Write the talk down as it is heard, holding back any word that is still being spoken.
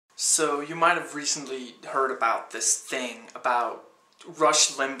So you might have recently heard about this thing about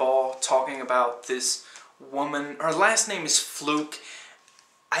Rush Limbaugh talking about this woman. Her last name is Fluke.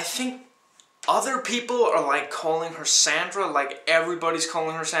 I think other people are like calling her Sandra, like everybody's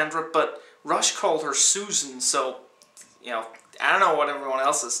calling her Sandra, but Rush called her Susan, so, you know, I don't know what everyone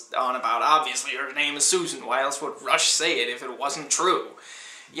else is on about. Obviously her name is Susan. Why else would Rush say it if it wasn't true?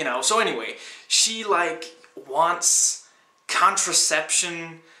 You know, so anyway, she like wants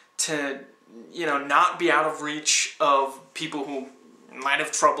contraception to, you know, not be out of reach of people who might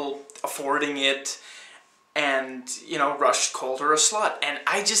have trouble affording it, and, you know, Rush called her a slut, and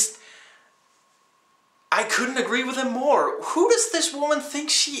I couldn't agree with him more. Who does this woman think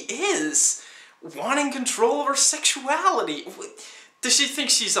she is? Wanting control of her sexuality? Does she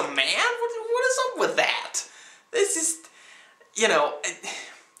think she's a man? What is up with that? This is, you know,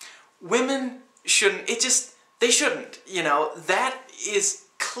 women shouldn't, they shouldn't, you know, that is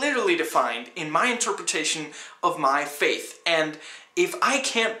clearly defined in my interpretation of my faith, and if I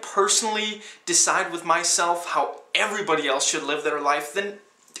can't personally decide with myself how everybody else should live their life, then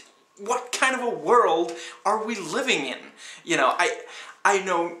what kind of a world are we living in? You know, I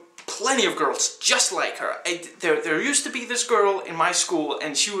know plenty of girls just like her. There used to be this girl in my school,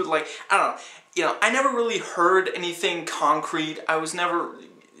 and she would like, I don't know, you know, I never really heard anything concrete. I was never,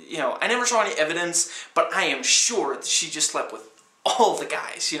 you know, I never saw any evidence, but I am sure that she just slept with all the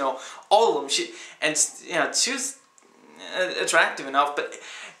guys, you know, all of them. You know, she was attractive enough, but,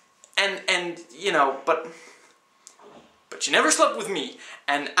 and you know, but she never slept with me,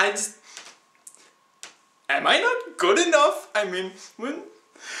 and I just, am I not good enough? I mean,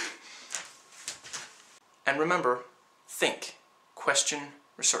 and remember, think, question,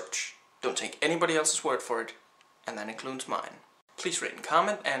 research. Don't take anybody else's word for it, and that includes mine. Please rate and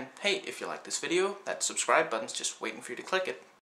comment, and hey, if you like this video, that subscribe button's just waiting for you to click it.